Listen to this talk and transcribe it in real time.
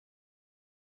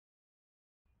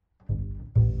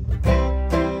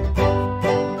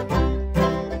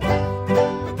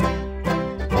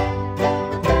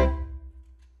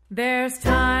There's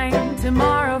time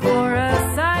tomorrow for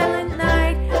a silent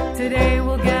night. Today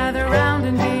we'll gather round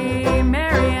and be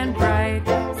merry and bright.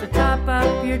 So top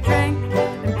up your drink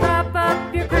and prop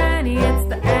up your granny. It's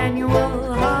the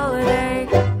annual holiday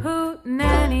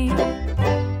Hootenanny.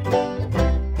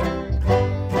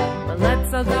 But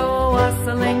let's all go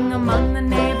wassailing among the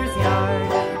neighbors' yard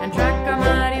and track our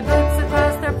muddy boots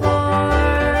across their floor,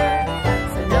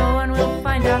 so no one will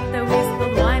find out that we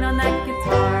spilled wine on that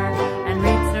guitar.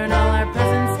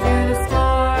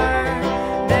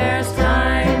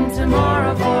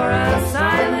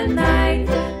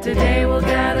 Today we'll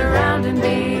gather round and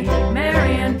be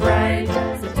merry and bright.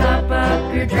 So top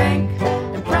up your drink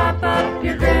and prop up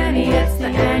your granny. It's the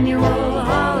annual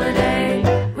holiday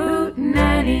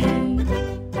Hootenanny.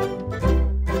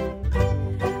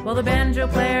 Well, the banjo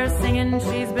player's singing,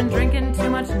 she's been drinking too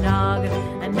much nog,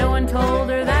 and no one told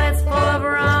her that it's full of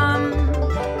rum.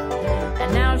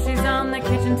 And now she's on the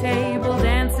kitchen table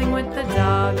dancing with the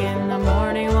dog. In the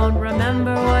morning won't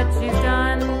remember what she's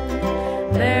done.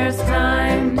 There's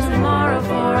time tomorrow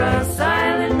for a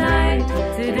silent night.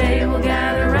 Today we'll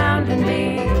gather round and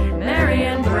be merry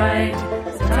and bright.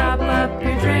 So top up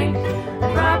your drink,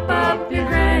 prop up your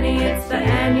granny. It's the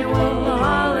annual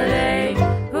holiday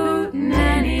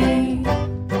Hootenanny.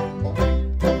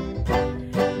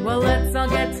 Well, let's all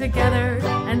get together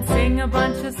and sing a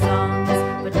bunch of songs,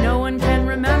 but no one can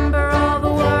remember all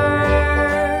the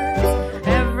words.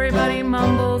 Everybody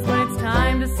mumbles when it's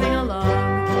time to sing along.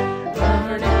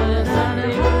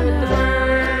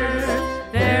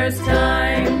 There's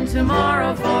time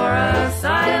tomorrow for a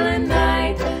silent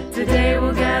night. Today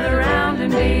we'll gather round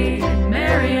and be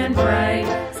merry and bright.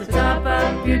 So top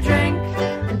up your drink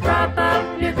and prop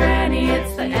up your granny.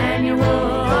 It's the annual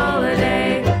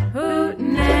holiday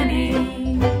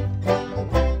Hootenanny.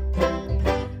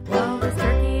 Well, there's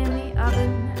turkey in the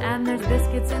oven and there's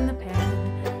biscuits in the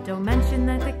pan. Don't mention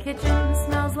that the kitchen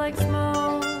smells like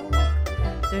smoke.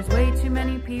 There's way too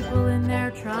many people in there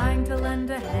trying to lend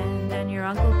a hand, and your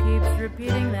uncle keeps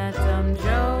repeating that dumb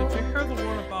joke.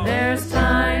 There's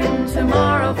time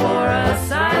tomorrow for a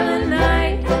silent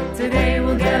night. Today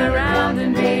we'll get around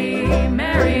and be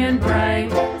merry and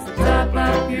bright. So top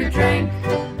up your drink,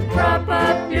 prop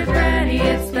up your granny.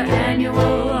 It's the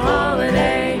annual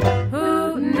holiday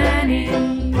Hootenanny.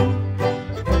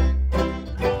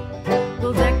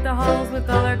 We'll deck the halls with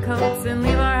all our coats and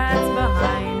leave our hats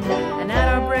behind, and add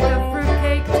our brick of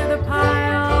fruitcake to the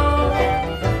pile.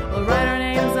 We'll write our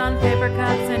names on paper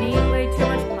cups and eat way too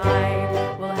much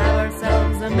pie. We'll have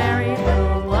ourselves a merry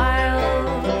little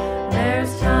while.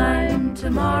 There's time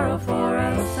tomorrow for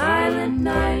a silent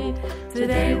night.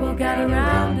 Today we'll gather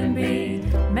round and be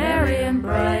merry and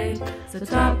bright. So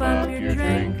top up your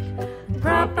drink,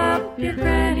 prop up your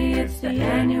granny. It's the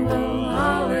annual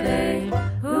holiday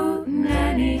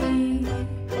Hootenanny.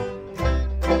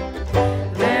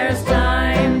 There's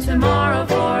time tomorrow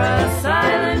for a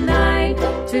silent night.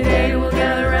 Today